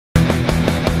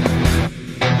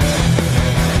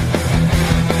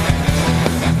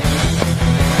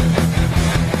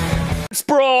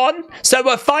Braun. So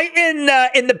we're fighting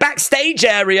in the backstage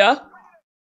area.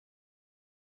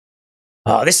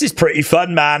 Oh, this is pretty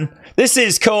fun, man. This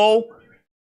is cool.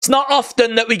 It's not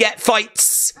often that we get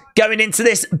fights going into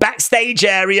this backstage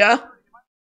area.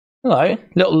 Hello,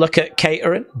 little look at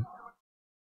catering.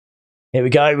 Here we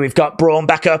go. We've got Braun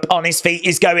back up on his feet.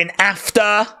 He's going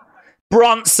after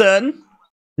Bronson.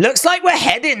 Looks like we're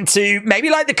heading to maybe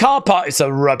like the car park. It's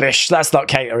a rubbish. That's not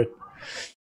catering.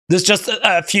 There's just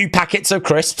a few packets of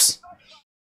crisps.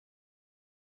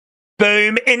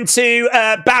 Boom, into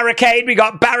barricade. We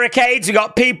got barricades. We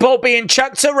got people being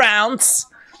chucked around.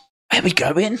 Where we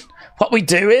going? What we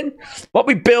doing? What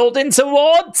we building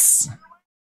towards?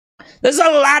 There's a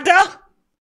ladder.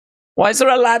 Why is there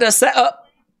a ladder set up?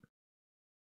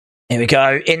 Here we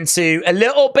go into a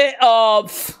little bit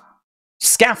of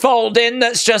scaffolding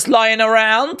that's just lying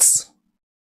around.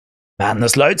 Man,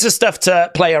 there's loads of stuff to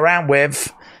play around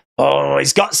with. Oh,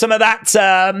 he's got some of that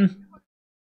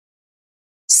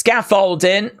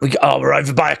scaffolding. We're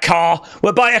over by a car.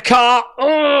 We're by a car.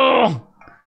 Oh.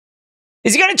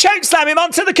 Is he going to choke slam him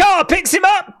onto the car? Picks him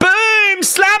up. Boom!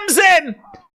 Slams him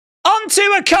onto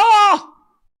a car.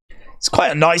 It's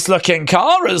quite a nice looking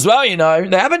car as well, you know.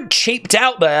 They haven't cheaped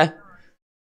out there.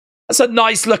 That's a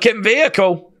nice looking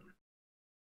vehicle.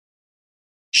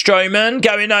 Strowman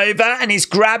going over and he's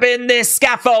grabbing this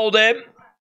scaffolding.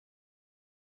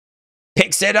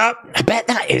 Picks it up. I bet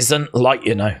that isn't light,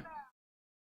 you know.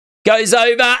 Goes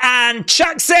over and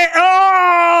chucks it.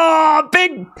 Oh,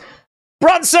 big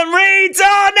Bronson Reed.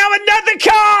 Oh, now another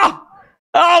car.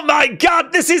 Oh my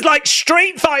God, this is like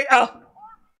Street Fighter.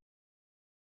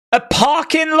 A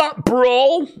parking lot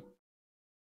brawl.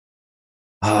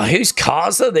 Oh, whose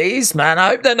cars are these, man? I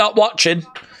hope they're not watching.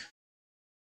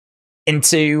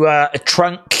 Into a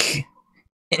trunk.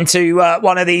 Into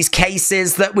one of these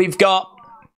cases that we've got.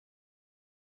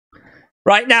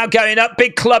 Right now going up.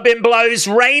 Big clubbing blows.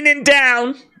 Raining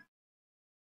down.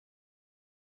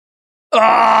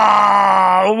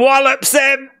 Oh, wallops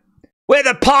him with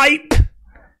a pipe.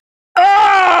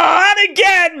 Oh, and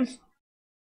again.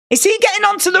 Is he getting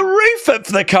onto the roof of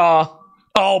the car?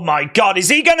 Oh my God, is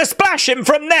he going to splash him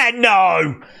from there?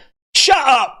 No. Shut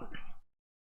up.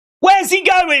 Where's he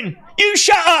going? You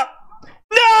shut up.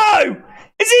 No.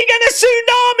 Is he going to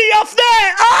tsunami off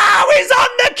there? Oh, he's on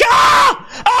the car.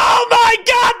 Oh my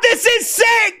God, this is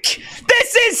sick.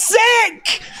 This is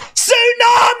sick.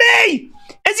 Tsunami.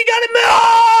 Is he going to move?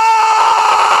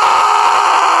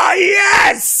 Oh,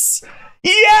 yes.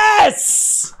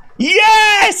 Yes.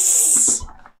 Yes.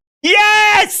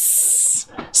 Yes!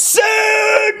 Tsunami!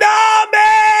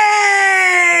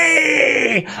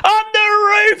 On the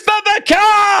roof of a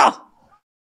car!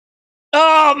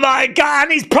 Oh my God,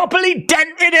 and he's properly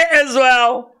dented it as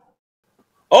well.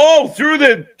 Oh, through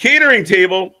the catering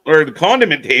table, or the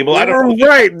condiment table. I don't know.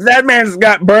 Right, that man's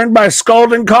got burned by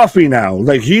scalding coffee now.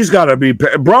 Like, he's got to be...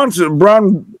 Braun. This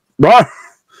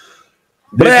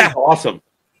is awesome.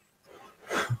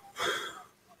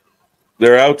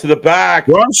 They're out to the back.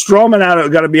 Braun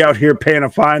Strowman got to be out here paying a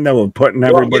fine that we're putting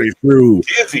everybody through,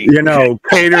 you know,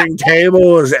 catering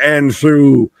tables and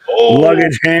through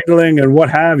luggage handling and what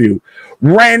have you.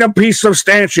 Random piece of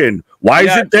stanchion. Why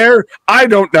is it there? I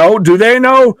don't know. Do they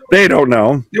know? They don't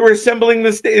know. They were assembling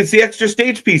this. It's the extra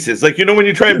stage pieces. Like, you know, when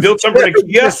you try and build something,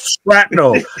 just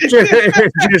shrapnel,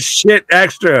 just shit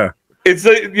extra. It's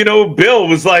like, you know, Bill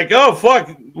was like, "Oh fuck,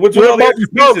 what's with all the extra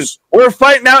pieces?" We're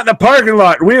fighting out in the parking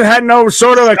lot. We've had no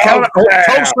sort of account.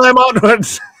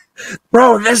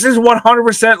 Bro, this is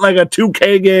 100% like a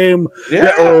 2K game,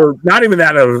 or not even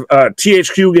that, of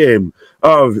THQ game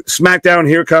of SmackDown.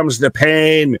 Here Comes the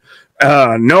Pain,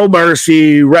 No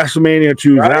Mercy, WrestleMania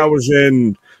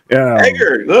 2000.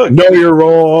 Egger, look, Know Your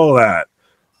Role, all that.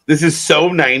 This is so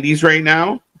 90s right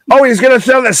now. Oh, he's going to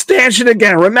throw the stanchion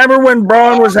again. Remember when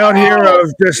Braun was out here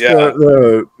of just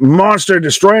the monster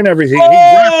destroying everything?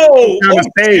 Oh,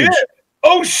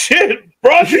 shit.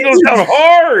 Bronson goes down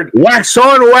hard. Wax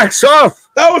on, wax off.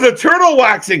 That was a turtle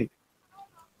waxing.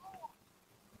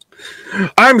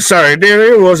 I'm sorry, dear.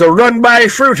 It was a run by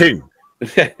fruiting.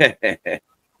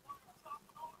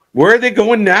 Where are they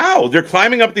going now? They're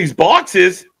climbing up these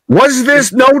boxes. Was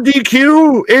this no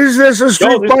DQ? Is this a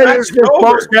street fight? Is this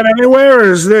box got anywhere?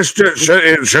 Is this just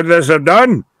should this have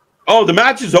done? Oh, the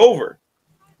match is over.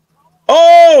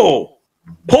 Oh,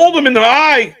 pulled him in the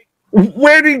eye.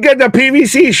 Where did he get the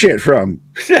PVC shit from?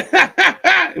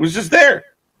 It was just there.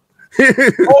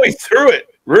 Oh, he threw it.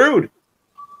 Rude.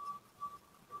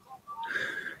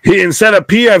 He instead of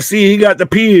PFC, he got the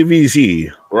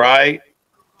PVC. Right.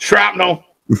 Shrapnel.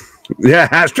 Yeah,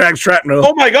 hashtag shrapnel.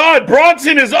 Oh my God,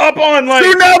 Bronson is up on like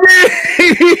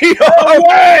Tsunami! no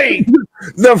way!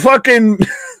 The fucking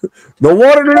the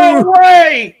water. No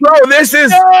way! Bro, this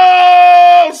is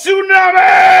Tsunami!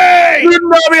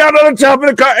 Tsunami out on the top of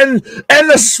the car, and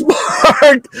the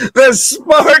spark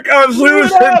of through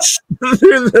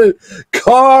the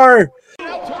car.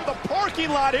 The parking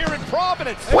lot here in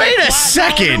Providence. Wait a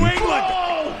second.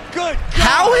 Good.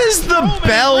 How is the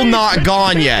bell not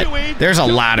gone yet? There's a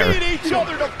ladder.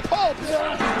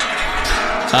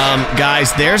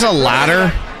 Guys, there's a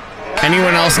ladder.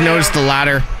 Anyone else notice the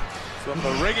ladder? From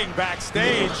the rigging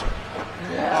backstage.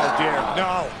 Oh dear,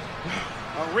 no.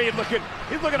 Reed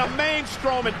he's looking a main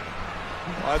Strowman.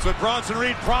 That's what Bronson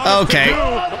Reed promised to do.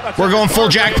 We're going full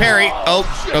Jack Perry. Oh,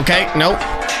 okay, nope.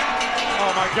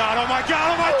 Oh my God, oh my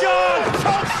God, oh my God!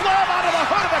 Choke slam out of the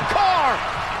hood of the car!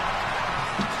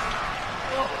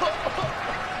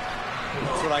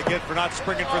 That's what I get for not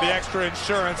springing for the extra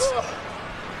insurance.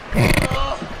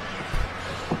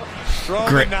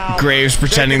 Graves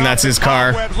pretending that's his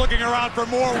car. Looking around for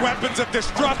more weapons of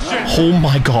destruction. Oh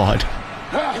my God.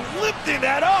 Lifting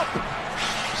that up.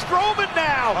 Strowman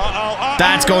now.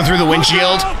 That's going through the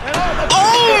windshield.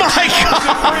 Oh my God.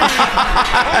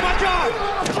 Oh my God.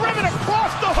 Driven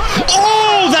across the hood.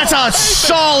 Oh, that's a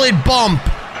solid bump.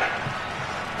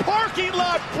 Parking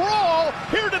lot brawl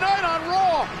here tonight on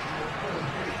Raw.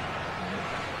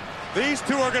 These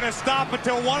two are going to stop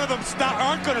until one of them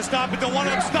aren't going to stop until one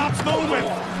of them stops moving.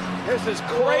 This is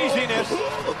craziness.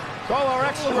 All our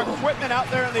extra equipment out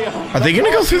there in the. Are they going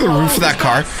to go through the roof of that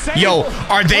car? Yo,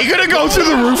 are they going to go through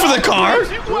the roof of the car?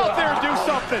 You go out there and do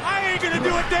something. I ain't going to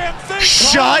do a damn thing.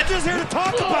 Shut. I'm just here to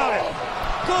talk about it.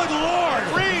 Good Lord.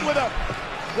 Reed with is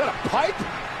that a pipe?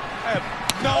 I have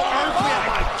no earthly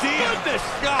idea. Goodness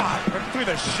God. Right between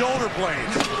the shoulder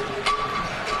blades.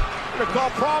 We're going to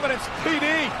call Providence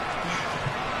PD.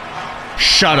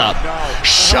 Shut up. No.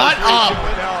 Shut up.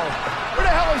 Where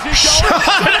the hell is he going?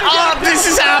 Shut up. This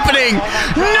is happening.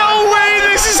 No way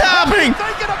this is happening.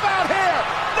 Thinking about here.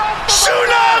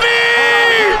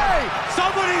 Tsunami!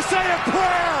 Somebody say a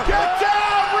prayer. Get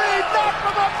down, Reed. Knock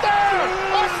from up there.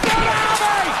 A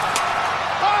tsunami.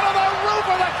 Out of the roof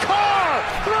of the car.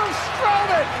 Through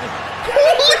Strowman.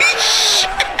 Holy shit.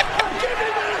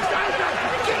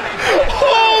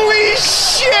 Holy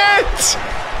shit.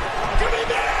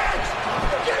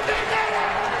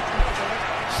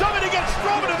 Somebody get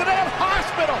Strowman to the damn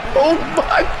hospital. Oh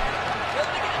my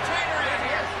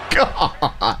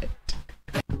God.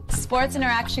 Sports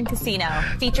Interaction Casino,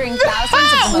 featuring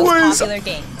thousands of the most popular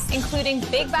games, including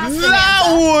Big Bass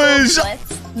Bonanza,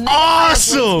 Blitz,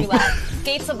 awesome. Roulette,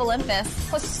 Gates of Olympus,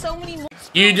 plus so many more.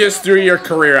 You just threw your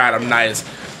career at him, nice.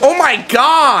 Oh my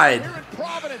God.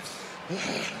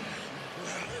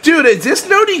 Dude, is this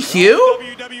no DQ?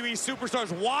 WWE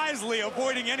superstars wisely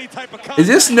avoiding any type of Is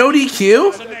this no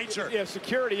DQ? Yeah,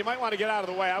 security. You might want to get out of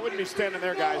the way. I wouldn't be standing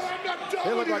there, guys.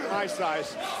 They look like my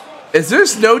size. Is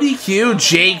this no DQ?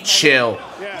 Jake, chill.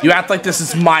 You act like this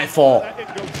is my fault.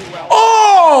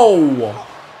 Oh!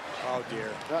 Oh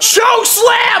dear. Choke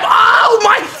slam! Oh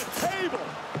my!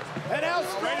 And now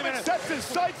Strowman sets his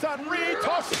sights on Reed.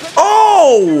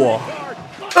 Oh!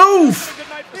 Oof!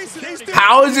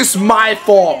 How is this my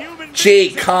fault?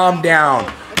 Jake, calm down.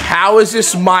 How is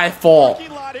this my fault? They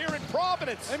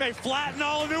may flatten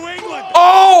all of New England.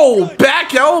 Oh!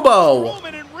 Back elbow!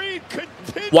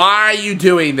 Why are you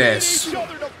doing this?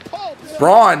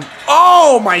 Braun.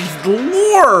 Oh my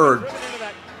lord!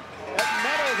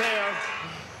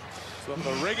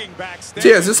 Dude,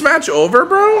 is this match over,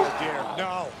 bro?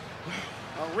 No.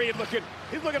 Reed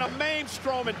he's looking a main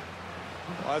Strowman.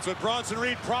 Well, that's what Bronson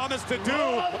Reed promised to do.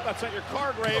 That's not your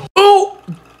car, Grave. Oh!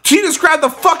 He just grabbed the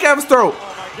fuck out of his throat.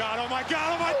 Oh my God, oh my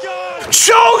God, oh my God!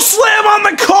 Choke slam on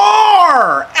the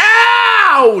car!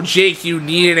 Ow! Jake, you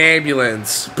need an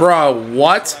ambulance. Bro,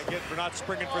 what? I get for not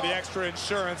springing for the extra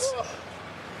insurance.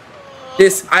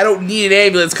 I don't need an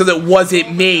ambulance because it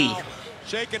wasn't me.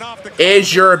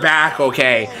 Is your back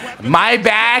okay? My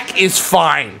back is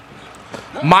fine.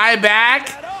 My back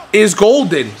is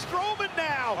golden.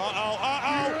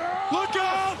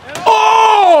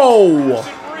 Oh!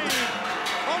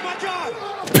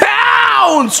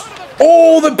 Pounds!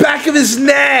 Oh, the back of his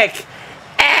neck!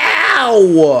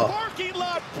 Ow! Parking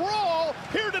lot brawl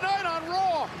here tonight on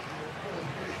Raw.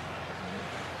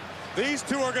 These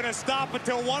two are going to stop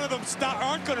until one of them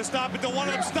aren't going to stop until one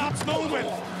of them stops moving.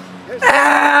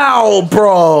 Ow,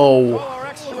 bro! All our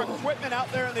extra equipment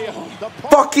out there in the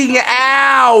fucking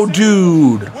ow,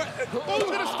 dude! Who's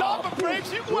going to stop him,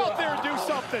 Graves? You go out there and do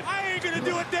something. I ain't going to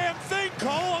do a damn thing,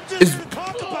 Cole. I'm just here to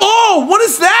talk about Oh, what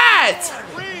is that?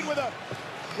 Reed with a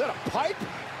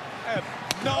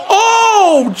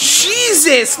Oh,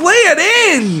 Jesus. Lay it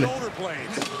in.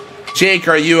 Jake,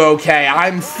 are you okay?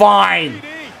 I'm fine.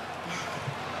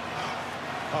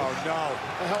 Oh, no.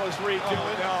 What the hell is Reed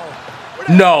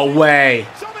doing? No way.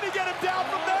 Somebody get him down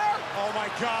from there. Oh, my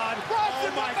God.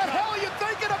 Bronson, what the hell are you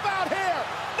thinking about here?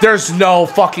 There's no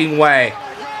fucking way.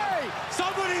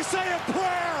 Somebody say a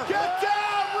prayer. Get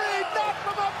down, Reed. Not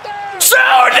from up there.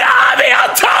 Tsunami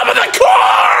on top of the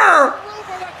car.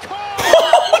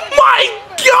 Oh, my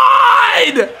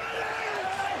God.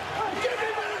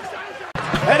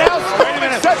 And now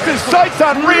Strowman sets his sights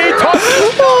on Reed.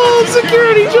 Oh,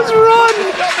 security, just run!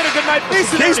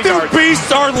 These two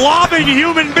beasts are lobbing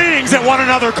human beings at one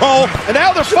another, Cole. And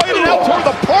now they're fighting out toward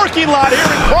the parking lot here in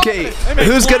Crawford. Okay,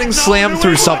 who's getting slammed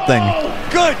through something?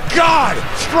 Good God!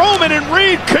 Strowman and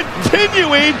Reed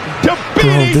continuing to beat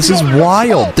Bro, this each is other.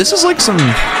 wild. This is like some...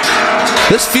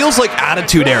 This feels like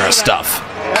Attitude Era stuff.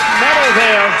 Metal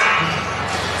there.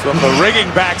 From the rigging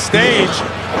backstage.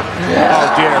 Oh,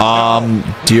 dear.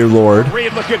 Dear Lord.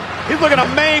 Reed he's looking to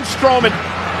maim Strowman.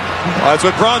 That's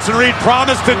what Bronson Reed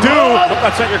promised to do.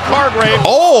 That's not your car, Grave.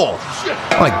 Oh!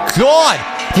 My God!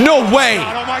 No way!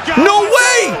 Oh my God. No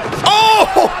way! Oh!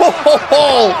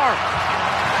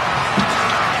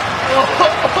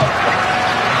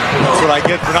 That's what I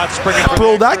get for not springing.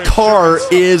 Bro, that car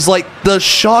is like the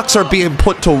shocks are being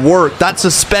put to work. That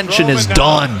suspension is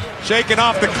done. Shaking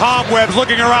off the cobwebs,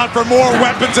 looking around for more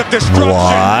weapons of destruction.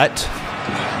 What?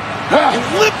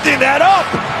 Lifting that up.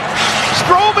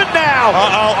 Strowman now.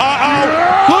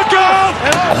 Look out.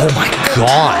 Oh my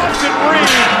God.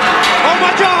 Oh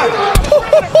my God.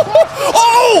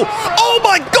 Oh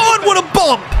my God, what a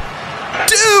bump.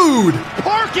 Dude.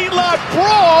 Parking lot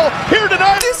brawl here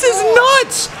tonight. This is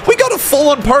nuts. We got a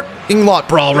full-on parking lot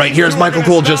brawl right here, as Michael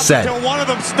Cole just said. Until one of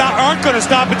them aren't going to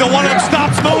stop until one of them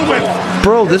stops moving.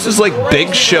 Bro, this is like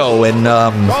Big Show and,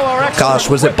 gosh,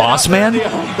 was it Boss Man?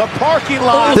 The parking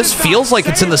lot. This feels like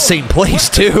it's in the same place,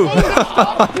 too.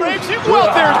 Graves, you go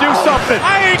out there and do something.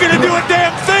 I ain't going to do a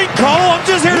damn thing, Cole. I'm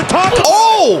just here to talk about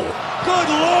Oh! Good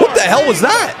Lord. What the hell was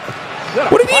that?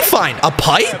 What did he find? A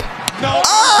pipe? No.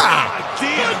 Ah!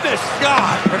 Goodness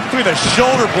God. Right between the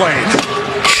shoulder blades.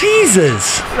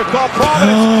 Jesus. Call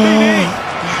Providence PD.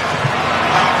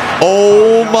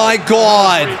 Oh my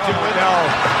God.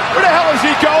 Where the hell is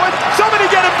he going? Somebody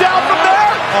get him down from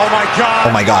there. Oh my God.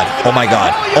 Oh my God. Oh my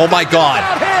God. Oh my God.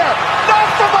 Not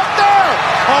from up there.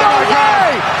 Oh my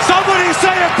God. Somebody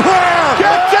say a prayer.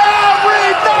 Get down,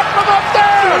 Reed. Not from up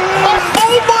there.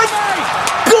 Oh my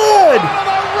God. On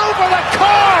the roof of the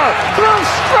car. Through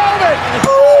Strowman.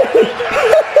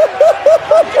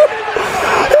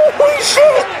 Holy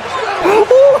shit.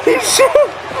 Holy shit.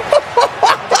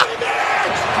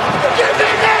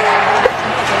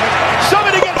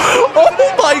 Somebody get.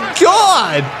 Oh my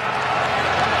God.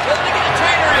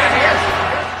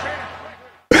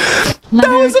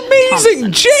 That was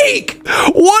amazing. Jake,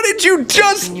 what did you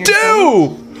just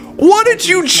do? What did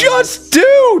you just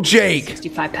do, Jake?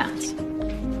 65 pounds.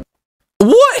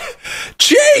 What?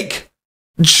 Jake!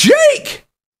 Jake!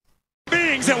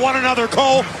 Beings at one another,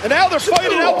 Cole. And now they're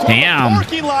fighting out the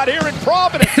parking lot here in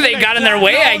Providence. They got in their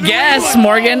way, I guess,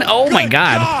 Morgan. Oh my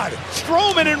God.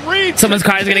 Strowman and Reed. Someone's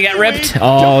car is gonna get ripped.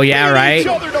 Oh yeah, right.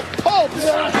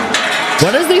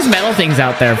 What is these metal things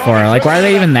out there for? Like, why are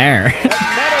they even there?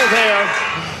 Metal there.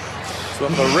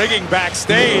 From the rigging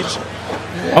backstage.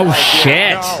 Oh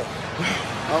shit.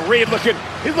 Reed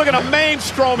he's looking to maim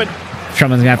Strowman.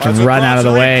 Strowman's gonna have to run out of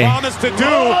the way. To do.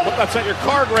 That's not your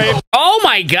car, Grave. Oh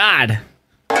my God.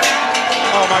 Oh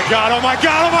my God. Oh my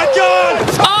God. Oh my God.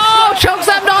 Oh,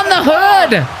 chokeslammed on the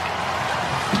hood.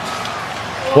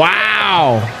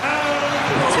 Wow.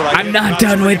 I'm not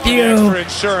done with you.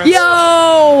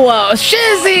 Yo,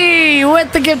 Shizzy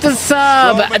with the gift of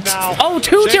sub. Oh,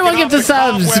 two tier 1 gift of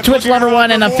subs. Twitch Lover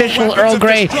 1 and official Earl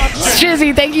Grey.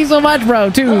 Shizzy, thank you so much, bro.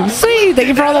 Too sweet. Thank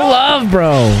you for all the love,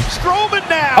 bro. Strowman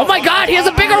now. Oh my God, he has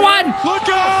a bigger one. Look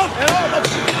out.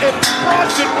 It's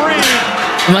Bronson Reed.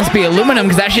 It must be aluminum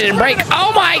because that shit didn't break.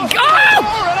 Oh my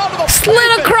God.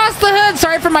 Slid across the hood.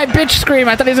 Sorry for my bitch scream.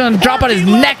 I thought he was going to drop on his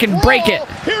neck and break it.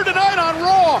 Here tonight on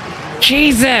Raw.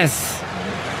 Jesus.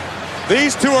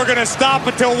 These two are going to stop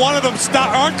until one of them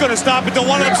aren't going to stop until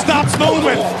one of them stops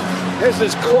moving. This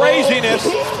is craziness.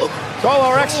 All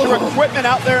our extra equipment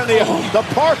out there in the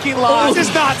parking lot. This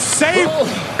is not safe.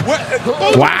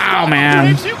 Wow,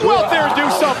 man. You go out there and do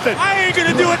something. I ain't going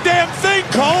to do a damn thing,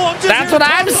 Cole. I'm just That's what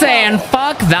I'm saying.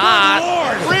 Fuck that.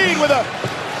 Reed with is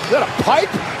that a pipe?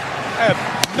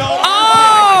 No.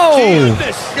 Oh!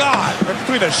 Jesus, God.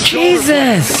 Between the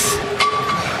Jesus.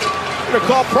 We're going to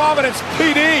call Providence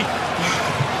PD.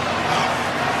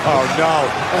 Oh, no.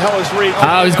 The hell is Reed?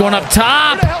 Oh, he's going up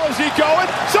top. Where the hell is he going?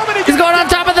 He's going on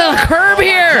top of the curb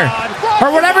here.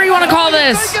 Or whatever you want to call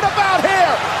this. Thinking about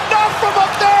here. Not from up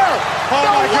there. Oh,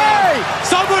 no my way. God.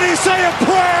 Somebody say a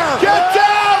prayer. Get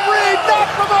down, Reed. Not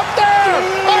from up there.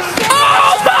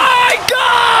 Oh, my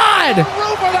God.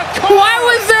 Why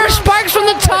was there spikes from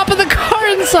the top of the car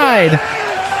inside?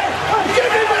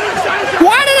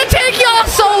 Why did it take y'all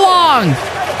so long?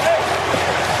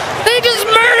 They just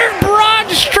murdered Braun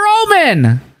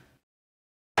Strowman.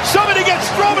 Somebody get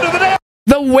Strowman to the net.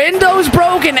 The window's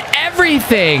broken,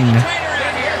 everything.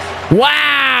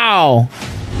 Wow.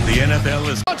 The NFL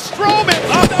is Strowman.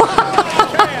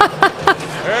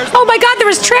 Oh my God, there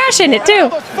was trash in it too.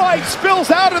 The fight spills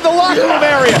out in the locker room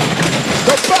area.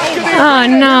 The back of the Oh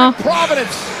no.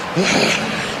 Providence.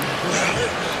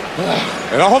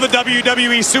 and all the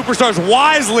WWE superstars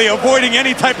wisely avoiding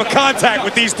any type of contact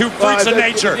with these two freaks of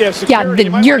nature. Yeah,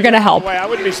 you're gonna help. I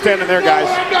wouldn't be standing there, guys.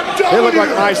 They look like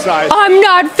my size. I'm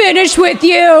not finished with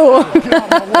you.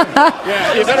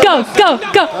 Go, go,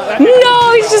 go.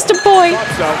 No, he's just a boy.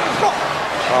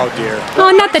 Oh dear.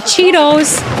 Oh, not the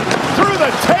Cheetos. Through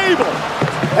the table.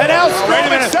 And now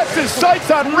Strowman sets his sights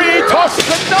on Reed, tosses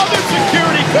another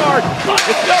security guard.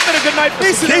 It's not been a good night for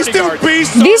security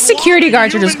guards. These security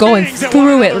guards are just going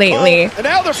through it lately. And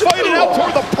now they're fighting out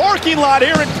toward the parking lot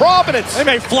here in Providence. They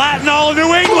may flatten all of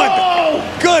New England. Oh!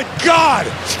 Good God.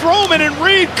 Strowman and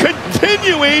Reed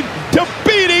continuing to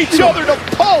beat each other to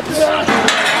pulp.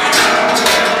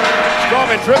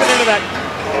 Strowman driven into that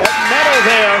metal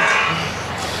there.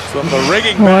 From the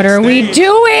rigging What are we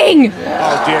doing?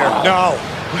 Oh dear, no.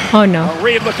 Oh no.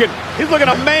 Reed he's looking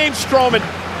to maim Strowman.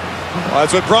 Well,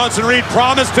 that's what Bronson Reed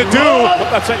promised to do.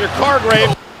 That's not your car, Grave.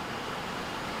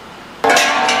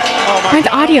 Why'd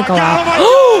the audio go out?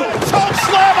 Choke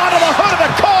slam out of the hood of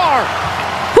the car.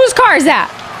 Whose car is that?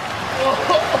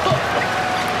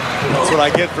 That's what I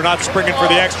get for not springing for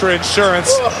the extra insurance.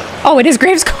 Oh, it is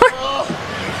Graves' car.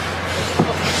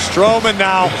 Strowman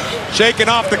now shaking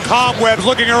off the cobwebs,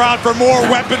 looking around for more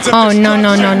weapons of Oh no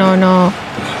no no no no.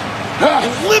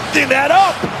 Lifting that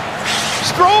up.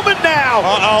 Strowman now.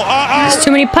 There's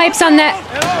too many pipes on that.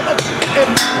 And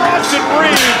Bronson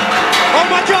Reed. Oh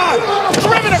my God!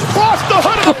 Driven across the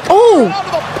hood of the car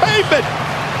onto the pavement.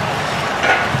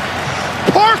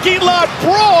 Parking lot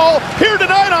brawl here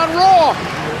tonight on Raw.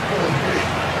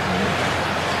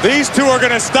 These two are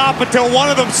going to stop until one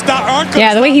of them stops.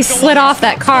 Yeah, the way he slid off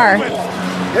that car.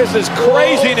 This is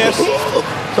craziness.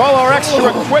 It's all our extra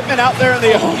equipment out there in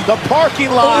the parking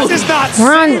lot. This is not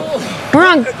We're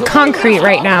on concrete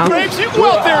right now. Graves, you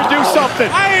go out there and do something.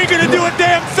 I ain't going to do a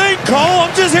damn thing, Cole.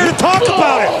 I'm just here to talk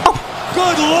about it. Oh.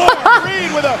 Good Lord.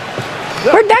 Reed with a...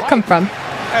 Where'd that come from?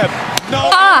 No.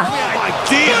 Ah. My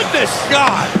goodness.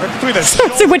 God. Between the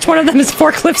So which one of them is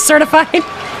forklift certified? We're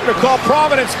going to call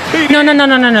Providence PD. No, no, no,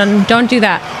 no, no, no. Don't do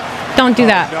that. Don't do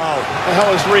that. No. The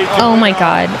hell is Reed? Oh my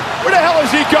God. Where the hell is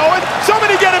he going?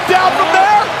 Somebody get him down from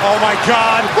there. Oh my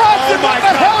God. Bronson, oh my what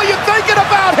the hell are you thinking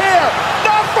about here?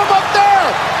 Not from up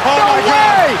there. Oh no my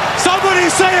way. God.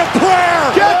 Somebody say a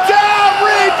prayer. Get down,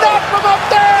 Reed. Not from up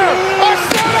there.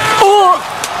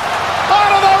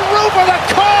 Out of the roof of the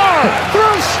car.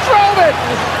 Through Strowman.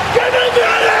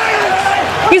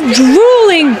 He's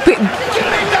drooling.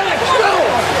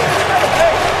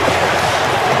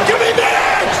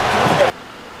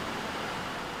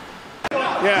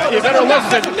 Yeah, you better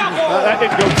listen. That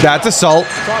didn't go. That's assault.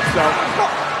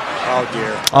 Oh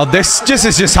dear. Oh, this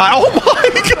is just high. Oh my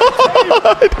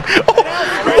God! Oh,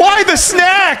 why the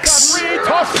snacks? Reed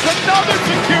tosses another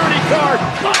security guard.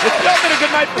 It's not been a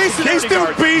good night for These security two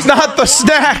guards. beasts. Not the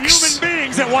snacks. Human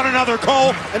beings at one another,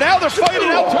 Cole. And now they're fighting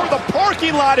out toward the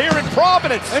parking lot here in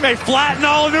Providence. They may flatten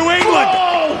all of New England.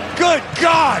 Oh! Good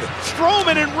God.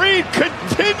 Strowman and Reed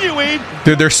continuing.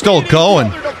 Dude, they're still going.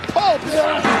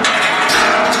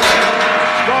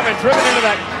 Strowman driven into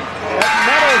that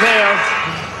metal there.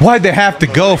 Why'd they have to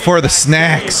go for the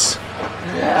snacks?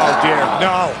 Oh dear.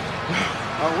 No.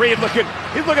 Reed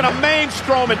he's looking to maim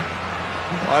Strowman.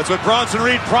 Well, that's what Bronson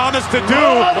Reed promised to do.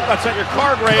 That's not your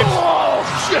car, Graves. Oh,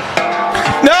 shit.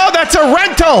 No, that's a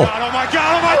rental. Oh my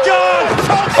God. Oh my God.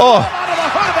 Oh. Out of the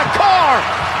hood of the car.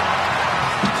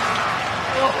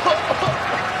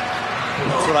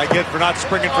 That's what I get for not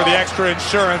springing for the extra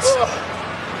insurance.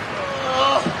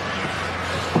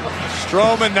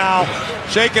 Strowman now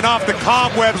shaking off the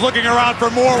cobwebs, looking around for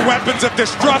more weapons of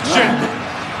destruction.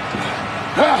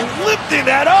 Lifting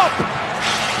that up.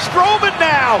 Strowman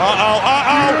now.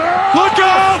 Look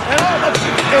out! And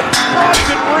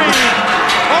Bronson Reed.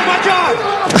 Oh my God!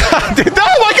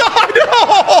 Oh my God! No!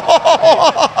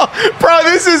 Bro,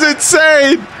 this is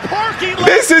insane. parking lot.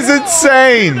 This is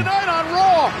insane. Tonight on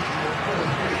Raw.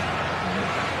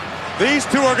 These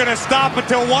two are going to stop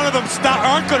until one of them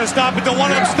aren't going to stop until one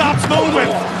of them stops moving.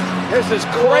 This is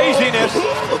craziness.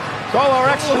 All our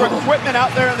extra equipment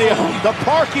out there in the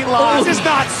parking lot. This is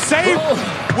not safe.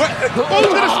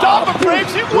 Who's going to stop him, Braves?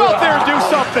 You go out there and do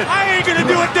something. I ain't going to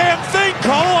do a damn thing,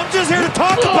 Cole. I'm just here to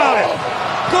talk about it.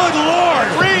 Good Lord.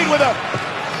 Reed with a...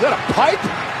 Is that a pipe?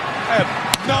 I have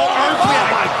no earthly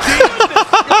idea.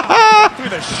 Through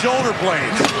the shoulder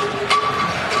blades.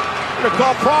 We're going to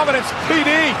call Providence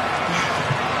PD.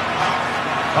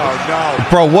 Oh, no.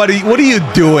 Bro, what are you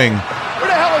doing? Where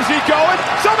the hell is he going?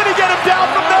 Somebody get him down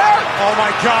from there. Oh, my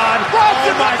God.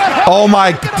 Bronson, oh, my God. Oh,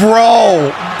 my...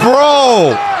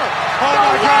 Bro. Oh,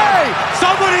 my God.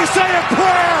 Somebody say a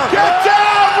prayer. Get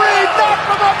down, Reed. Knock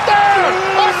from up there.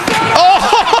 Oh!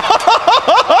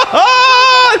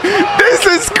 This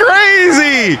is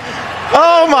crazy.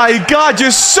 Oh, my God.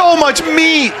 Just so much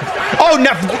meat. Oh,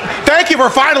 thank you for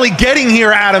finally getting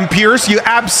here, Adam Pearce, you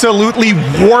absolutely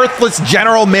worthless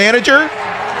general manager.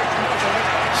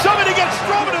 Somebody get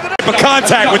Strowman to the next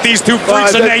contact with these two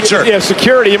freaks of nature. Yeah,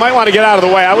 security. You might want to get out of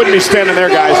the way. I wouldn't be standing there,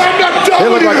 guys. They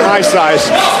look like my size.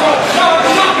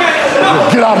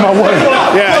 Get out of my way.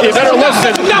 Yeah, you better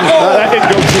listen. That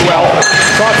didn't go too well.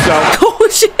 Thought so. Oh,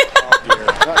 shit.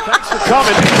 Thanks for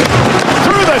coming.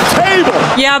 Through the table.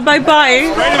 Yeah, bye-bye.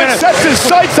 Wait a minute. Sets his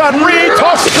sights on Reed.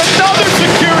 Tosses another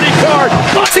security card.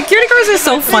 Security guards are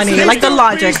so funny. Like the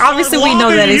logic. Obviously, we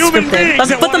know that it's scripted.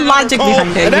 But the logic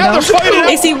behind it, you know?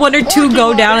 They see one or two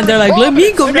go down and they're like, let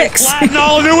me go next.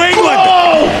 All of New England.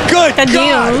 Oh, good God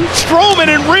damn. Strowman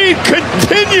and Reed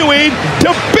continuing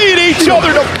to beat each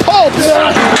other to pulp.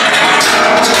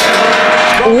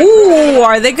 Ooh,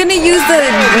 are they gonna use the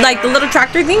little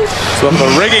tractor thing? From the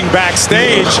rigging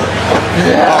backstage.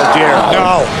 Oh dear,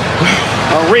 no.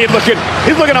 Reed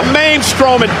he's looking to maim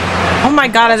Strowman. Oh my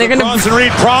God, are they gonna? Bronson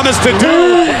Reed promised to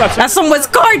do. That's someone's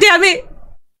car, damn it!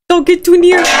 Don't get too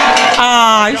near.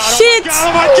 Ah, shit!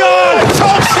 Oh my God!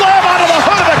 Choke slam out of the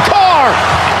hood of the car.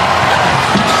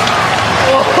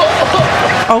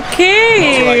 Okay. That's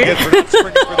what I get for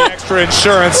the extra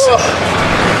insurance.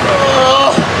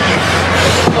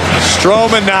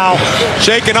 Strowman now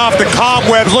shaking off the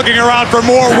cobwebs, looking around for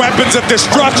more weapons of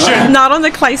destruction. Not on the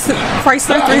Chrysler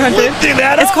 300.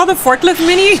 It's called the forklift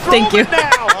mini. Thank you. Look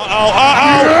out!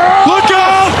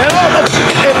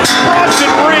 It's Bronson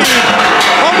Reed.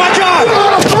 Oh my God!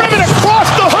 Driven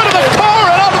across the hood of the car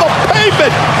and onto the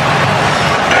pavement.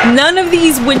 None of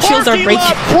these windshields are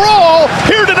breaking. Brawl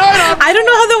here tonight. I don't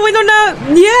know how the window now.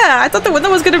 Yeah, I thought the window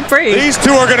was gonna break. These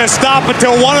two are gonna stop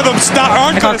until one of them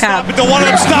aren't gonna stop until one of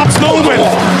them stops moving.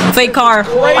 Fake car.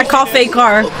 I call fake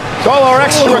car. All our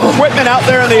extra equipment out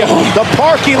there in the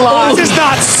parking lot. This is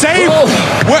not safe.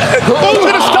 Who's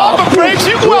gonna stop him, Braves?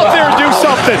 You go out there and do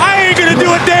something. I ain't gonna do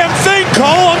a damn thing,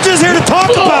 Cole. I'm just here to talk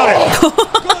about it.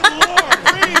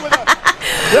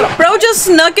 Bro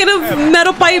just snuck in a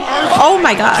metal pipe. Oh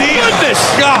my God. Goodness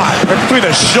God. Between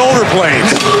the shoulder blades.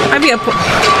 I'd be We're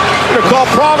gonna call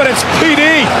Providence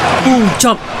PD. Ooh,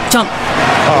 jump.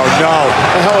 Oh no.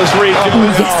 Where the hell is Reed?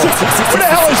 Yes. Where the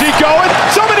hell is he going?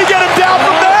 Somebody get him down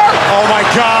from there. Oh my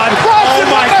God. Bronson,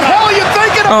 what the hell are you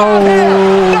thinking about?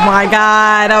 Oh my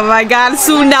God.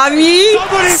 Tsunami.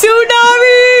 Down,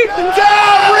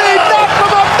 Reed. Knock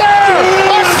from up there.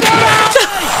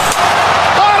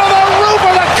 Out of the roof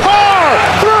of the car.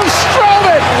 Through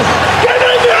Strowman.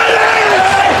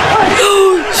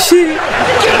 Oh shit.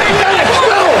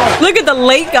 Look at the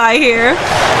late guy here.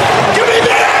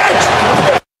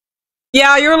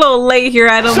 Yeah, you're a little late here,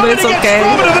 Adam, but it's okay.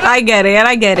 I get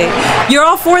it. You're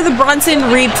all for the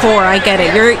Bronson Reed tour. I get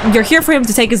it. You're here for him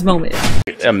to take his moment.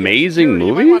 Amazing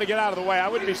movie. You want to get out of the way. I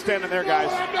wouldn't be standing there,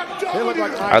 guys. They look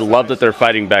like I love that they're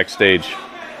fighting backstage.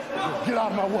 Get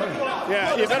out of my way.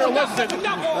 Yeah, you better listen.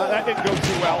 That didn't go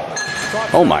too well.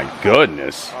 Oh my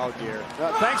goodness. Oh dear.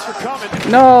 Thanks for coming.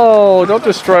 No, don't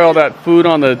destroy all that food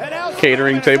on the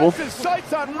catering table. His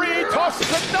sights on Reed, tosses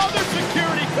another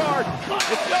security guard.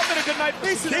 It's not been a good night for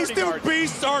These two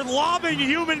beasts are lobbing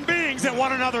human beings at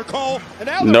one another, Cole.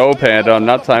 No, Panda, I'm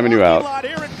not timing you out.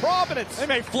 They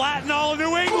may flatten all of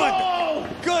New England. Oh,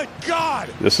 good God.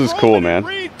 This is cool, man.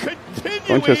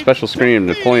 Going to a special screening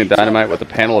of Napoleon Dynamite with a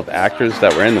panel of actors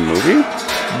that were in the movie?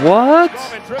 What?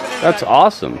 That's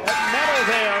awesome.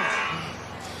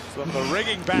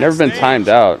 Never been timed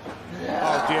out.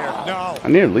 Oh dear, no. I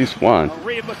need at least one.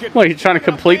 What, you trying to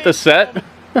complete the set?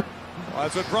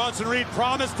 That's what Bronson Reed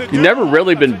promised to do. You've never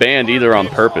really been banned either on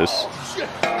purpose.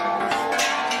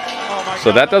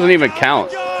 So that doesn't even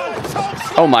count.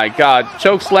 Oh my God.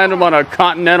 Choke slammed him on a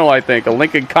Continental, I think. A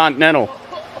Lincoln Continental.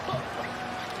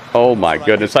 Oh my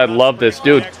goodness, I love this,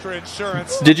 dude.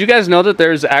 Did you guys know that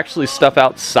there's actually stuff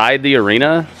outside the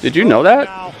arena? Did you know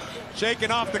that?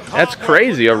 That's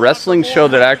crazy. A wrestling show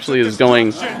that actually is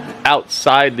going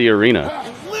outside the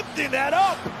arena. Lifting that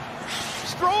up.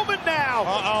 Strowman now.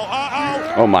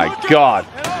 Oh my God.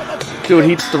 Dude,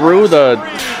 he threw the...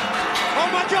 Oh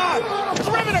my God.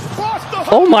 Driven across the...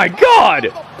 Oh my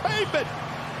God.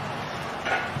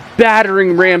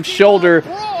 Battering ram shoulder.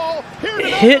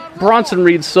 Hit Bronson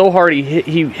Reed so hard he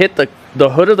hit the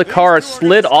hood of the car,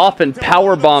 slid off, and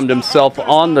power bombed himself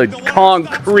on the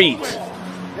concrete.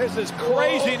 This is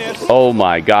craziness. Oh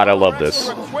my God, I love this.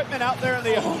 Equipment out there in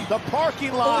the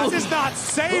parking lot. This is not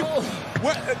safe.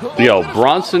 Yo,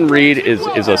 Bronson Reed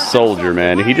is a soldier,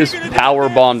 man. He just power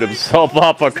bombed himself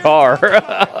off a car.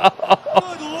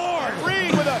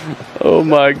 Oh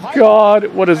my God,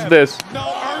 what is this?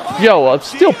 Yo, a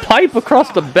steel pipe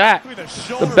across the back of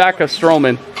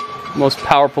Strowman. Most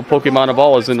powerful Pokemon of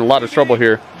all is in a lot of trouble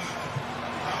here.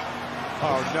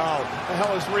 Oh no, what the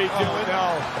hell is Reed doing?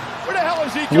 No. Where the hell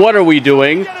is he going? What are we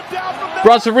doing?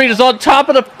 Bronson Reed is on top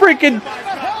of the freaking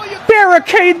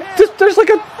barricade. There's like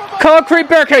a concrete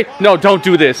barricade. No, don't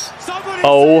do this.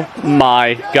 Oh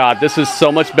my God, this is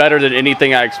so much better than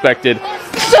anything I expected.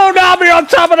 Tsunami on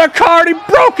top of the car and he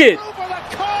broke it.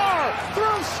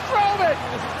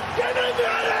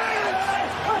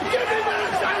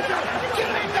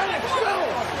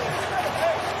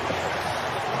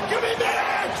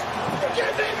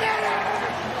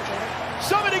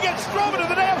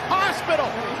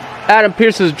 Adam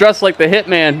Pearce is dressed like the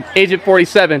Hitman, Agent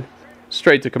 47.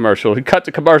 Straight to commercial. He cut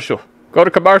to commercial. Go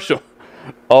to commercial.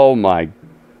 Oh my...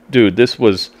 Dude, this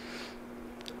was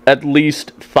at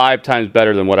least 5 times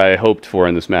better than what I hoped for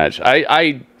in this match.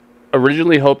 I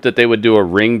originally hoped that they would do a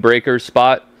ring breaker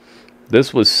spot.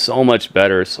 This was so much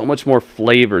better. So much more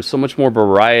flavor. So much more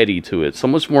variety to it. So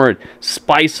much more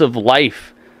spice of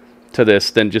life to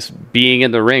this than just being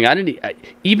in the ring.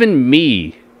 Even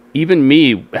me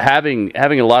having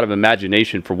a lot of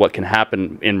imagination for what can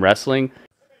happen in wrestling.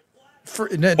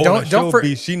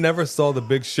 She never saw the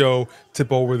Big Show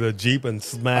tip over the Jeep and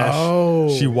smash. Oh.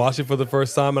 She watched it for the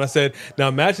first time, and I said, now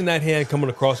imagine that hand coming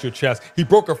across your chest. He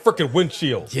broke a freaking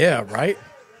windshield. Yeah, right?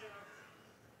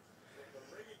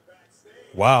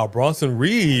 Wow, Bronson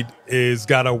Reed is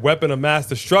got a weapon of mass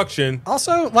destruction.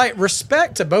 Also, like,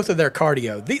 respect to both of their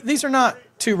cardio. These are not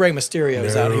two Rey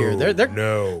Mysterios out here.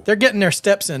 They're getting their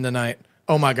steps in tonight.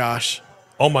 Oh my gosh.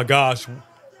 Oh my gosh.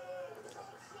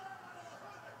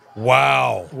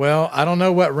 Wow. Well, I don't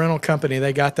know what rental company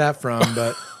they got that from,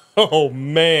 but oh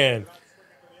man,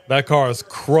 that car is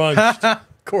crunched.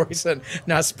 Corey said,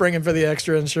 "Not springing for the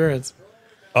extra insurance."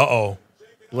 Uh-oh.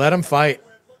 Let them fight.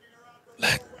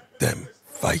 Let them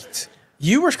fight.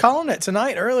 You were calling it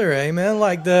tonight earlier, eh, man?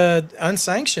 Like the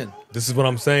unsanctioned. This is what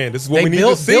I'm saying. This is what we need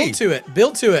to see. Build to it.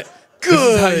 Build to it. Good.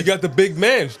 This is how you got the big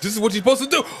man. This is what you're supposed to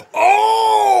do.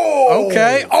 Oh!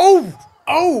 Okay.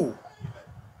 Oh!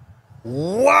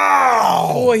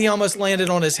 Wow! Boy, he almost landed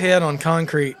on his head on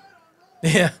concrete.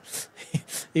 Yeah.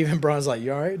 Even Braun's like,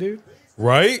 you all right, dude?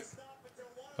 Right?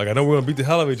 Like, I know we're going to beat the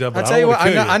hell out of each other, but I tell you what,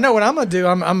 I know what I'm going to do.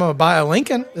 I'm going to buy a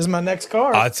Lincoln. This is my next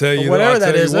car. I tell you whatever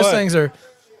that is, those things are,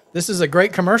 this is a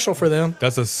great commercial for them.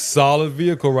 That's a solid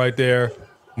vehicle right there.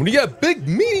 When you got big,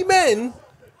 meaty men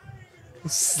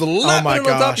slapping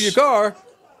on top of your car.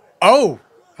 Oh,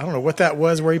 I don't know what that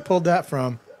was, where he pulled that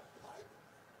from.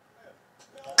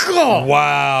 God.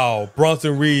 Wow.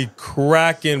 Bronson Reed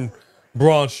cracking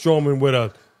Braun Strowman with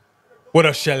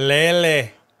a shillelagh.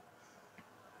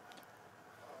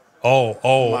 Oh,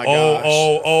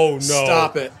 no.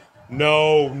 Stop it.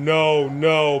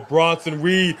 No. Bronson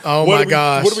Reed. Oh, my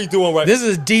gosh. What are we doing right now? This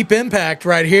is Deep Impact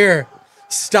right here.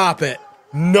 Stop it.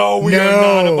 No, we are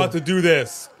not about to do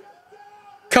this.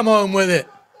 Come on with it.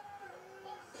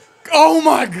 Oh,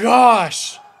 my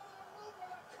gosh.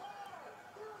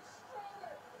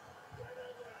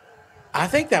 I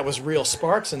think that was real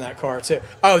sparks in that car, too.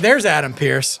 Oh, there's Adam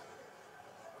Pearce.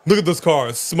 Look at this car.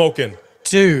 It's smoking.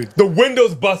 Dude. The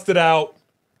window's busted out.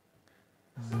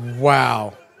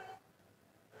 Wow.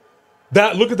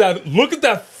 Look at that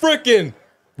freaking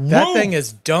That roof. thing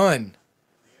is done.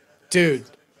 Dude.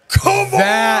 Come on!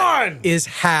 That is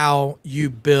how you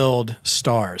build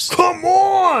stars. Come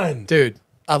on! Dude,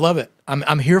 I love it.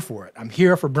 I'm here for it. I'm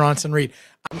here for Bronson Reed.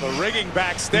 The rigging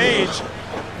backstage.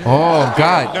 Oh,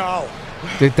 God. No.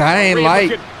 That ain't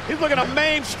light. He's looking to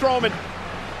maim Strowman.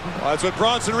 Well, that's what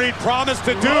Bronson Reed promised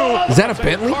to do. Is that a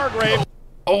Bentley?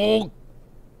 Oh.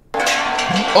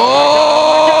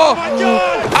 Oh! My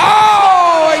God!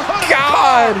 Oh, my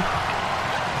God!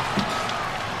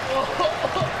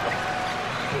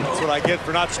 That's what I get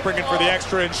for not springing for the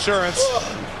extra insurance.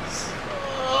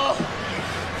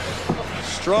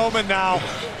 Strowman now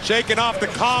shaking off the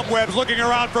cobwebs, looking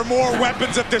around for more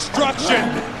weapons of destruction.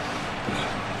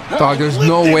 Dog, there's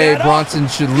no way Bronson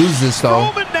should lose this, though.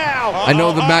 I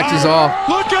know the match is off.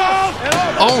 Look out!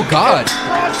 Oh, God.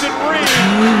 Bronson Reed.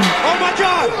 Oh, my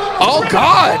God. Oh,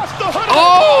 God.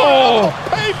 Oh.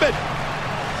 Pavement.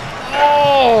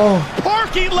 Oh.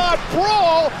 Parking lot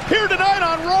brawl here tonight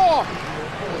on Raw.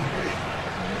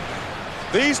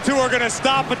 These two are going to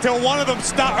stop until one of them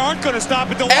aren't going to stop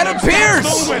until one Adam of them Pearce.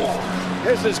 stops moving.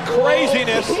 This is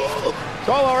craziness. It's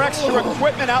all our extra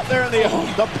equipment out there in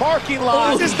the parking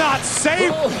lot. This is not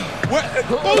safe.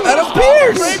 Adam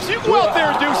Pearce. Graves, you go out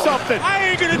there and do something.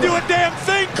 I ain't going to do a damn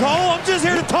thing, Cole. I'm just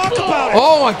here to talk about it.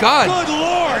 Oh, my God. Good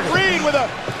Lord. Reed with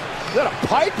is that a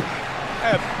pipe?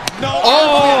 No.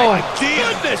 Oh. My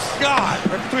goodness. God.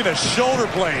 Right between the shoulder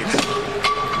blades.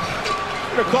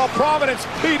 We're gonna call Providence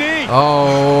PD.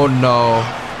 Oh, no.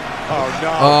 Oh,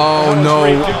 no. Oh, no.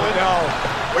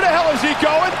 Where the hell is he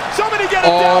going? Somebody get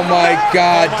him Oh, down my there.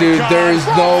 God, dude. There is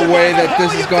no way that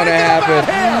this is going to happen.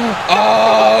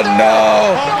 Oh,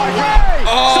 no.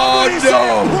 Oh,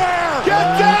 no. Get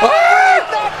down.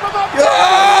 Knock from up there.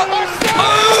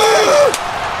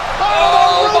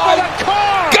 Oh, my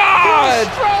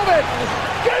God. Strowman.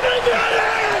 Give me minutes.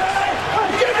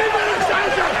 Give me minutes.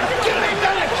 Give me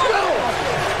minutes.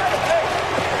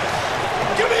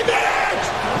 Give me minutes.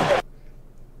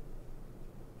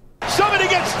 Somebody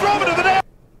get Strowman to the net.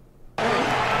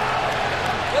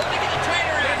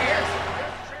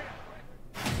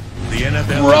 The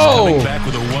NFL is coming back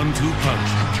with a 1-2 punch.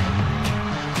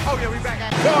 Oh, yeah, we back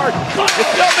at guard. It's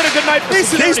still been a good night for These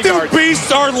security two guards.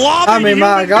 beasts are lobbing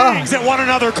my God. beings at one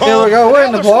another. Cole. Here we go. We're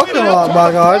in the parking lot,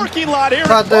 my God. Parking lot here.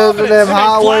 Got those them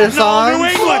highway New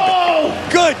signs. England.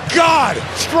 Good God.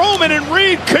 Strowman and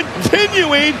Reed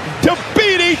continuing to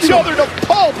beat each other to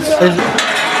pulp. Is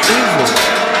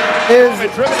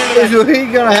he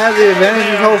gonna have the advantage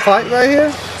this whole fight right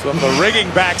here? From the rigging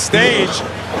backstage.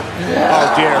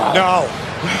 Oh dear, no.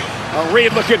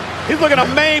 Reed he's looking to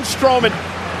maim Strowman.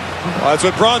 Well, that's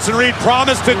what Bronson Reed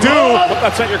promised to do.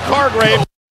 That's not your car, Grave.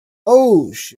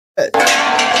 Oh shit!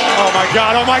 Oh my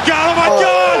God! Oh my God! Oh my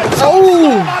God!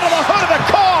 Oh! Out of the hood of the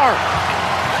car.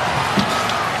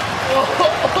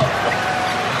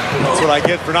 That's what I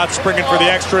get for not springing for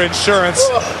the extra insurance.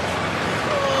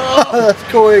 That's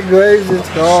Corey Graves'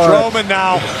 car. Strowman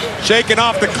now shaking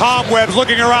off the cobwebs,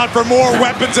 looking around for more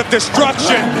weapons of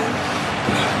destruction.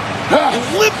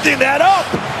 Lifting that up.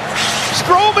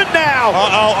 Strowman now.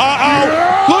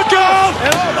 Look out!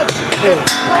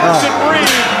 Bronson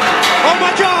Reed. Oh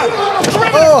my God!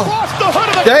 Driven across the hood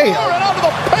of the car and onto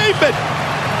the pavement.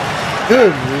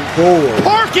 Good Lord.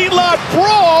 Parking lot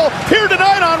brawl here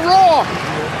tonight on Raw.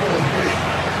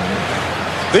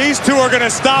 These two are going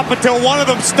to stop until one of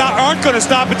them aren't going to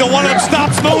stop until one of them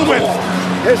stops moving.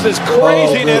 This is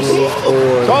craziness.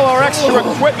 It's all our extra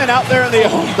equipment out there in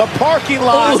the parking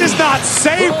lot. This is not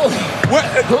safe.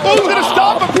 Who's going to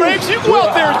stop him, Graves? You go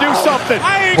out there and do something.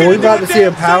 We about to see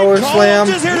a power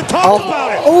slam.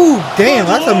 Oh, damn,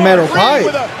 that's a metal pipe.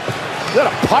 Is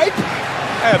that a pipe?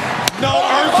 No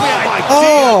earthly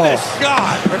idea.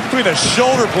 God, right between the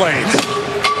shoulder blades.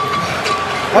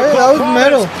 Oh, yeah, that was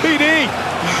metal. PD.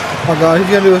 Oh my God, he's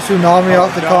gonna do a tsunami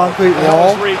off the concrete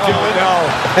wall.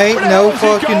 Ain't no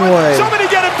fucking way. Somebody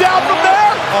get him down from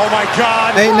there. Oh my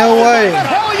God. Ain't no way. What the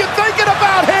hell are you thinking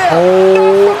about him?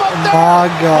 Oh my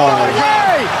God.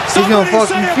 He's gonna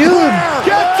fucking kill him.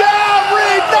 Get down,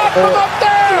 Reed. Knock from up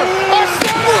there. A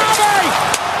tsunami.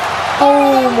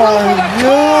 Oh my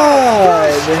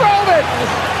God.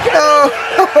 Oh,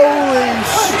 holy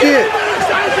shit.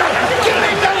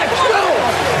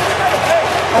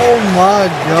 Oh my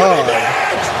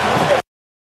God.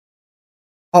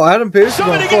 Oh, Adam Pearce is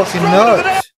going fucking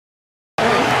nuts.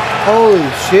 Holy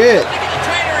shit.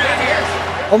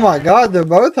 Oh my God, they're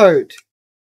both hurt.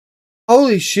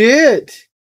 Holy shit.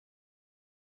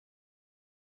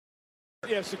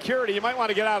 Yeah, security, you might want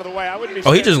to get out of the way. I wouldn't be.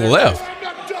 Oh, he just left.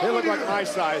 They look like my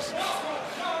size.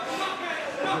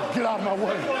 Get out of my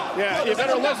way. Yeah, you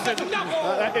better listen.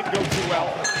 That didn't go too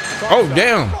well. Oh,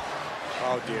 damn.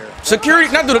 Oh dear. Security,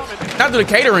 not to the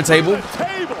catering table.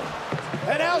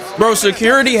 Bro,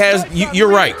 security has, you're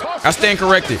right. I stand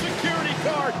corrected.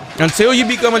 Until you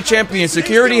become a champion,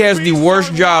 security has the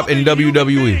worst job in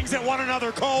WWE.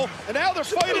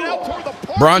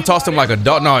 Braun tossed him like a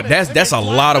dog. No, that's a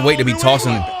lot of weight to be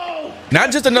tossing.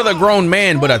 Not just another grown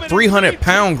man, but a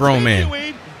 300-pound grown man.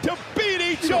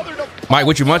 Mike,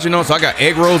 what you munching on? So I got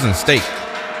egg rolls and steak.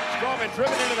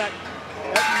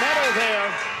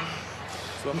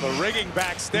 Some of the rigging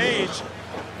backstage.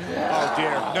 Oh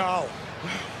dear, no.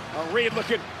 Reed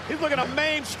he's looking to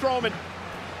maim Strowman.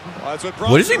 Well, that's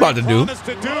What is he about to do? That's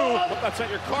at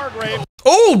your car grave.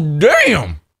 Oh,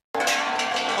 damn.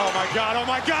 Oh my God, oh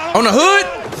my God. On the hood?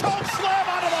 Choke slam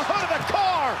onto the hood of the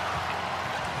car.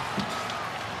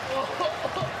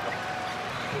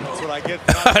 That's what I get.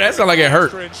 That sounds like it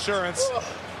hurt. Insurance.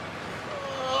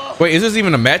 Wait, is this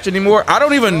even a match anymore? I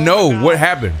don't even know what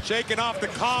happened. Shaking off the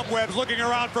cobwebs, looking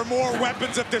around for more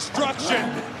weapons of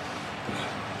destruction.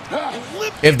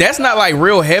 If that's not like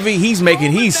real heavy, he's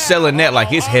selling that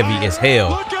like it's heavy as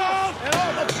hell.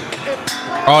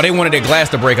 Oh, they wanted their glass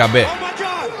to break, I bet.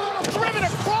 Driven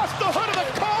across the hood of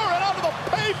the car and onto the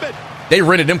pavement. They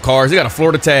rented them cars. They got a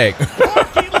Florida tag.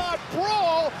 Parking lot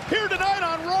brawl here tonight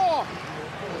on Raw.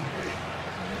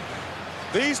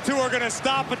 These two are going to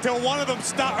stop until one of them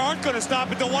aren't going to stop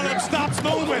until one of them stops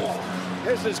moving.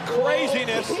 This is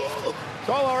craziness. It's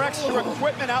all our extra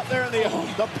equipment out there in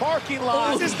the parking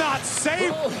lot. This is not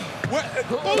safe.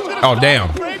 Oh, damn.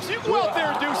 You go out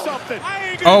there and do something.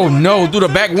 Oh, no. Through the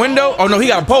back window? Oh, no. He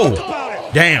got a pole.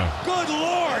 Damn. Good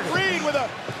Lord. Reed with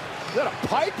is that a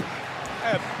pipe?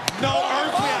 No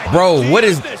earthly. Bro, what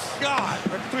is... God,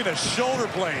 right between the shoulder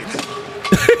blades.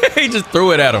 He just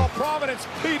threw it at him. Providence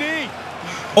PD.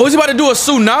 Oh, is he about to do a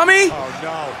tsunami? Oh,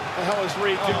 no. What the hell is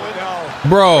Reed doing? No.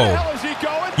 Bro, Where the hell is he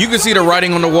going? you can see the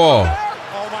writing on the wall.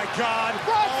 Oh, my God.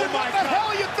 Bronson, what the hell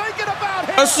are you thinking about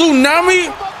him? A tsunami?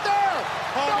 Up there.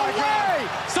 Oh, no my way.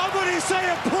 God. Somebody say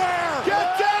a prayer.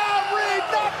 Get down, Reed.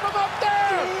 Knock from up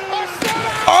there. A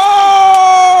setup.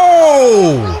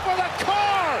 Oh! Over the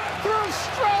car. Through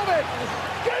Strowman.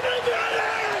 Give me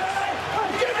minutes.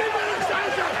 Give me minutes.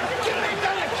 Give me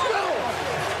minutes.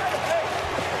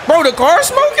 Bro, the car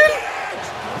smoking?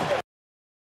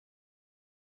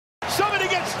 Somebody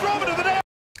get Strowman to the net.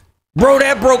 Bro,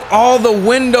 that broke all the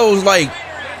windows. Like,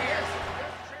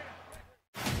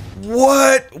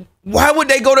 what? Why would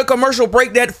they go to commercial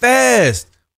break that fast?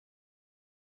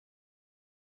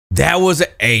 That was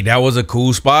a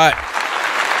cool spot.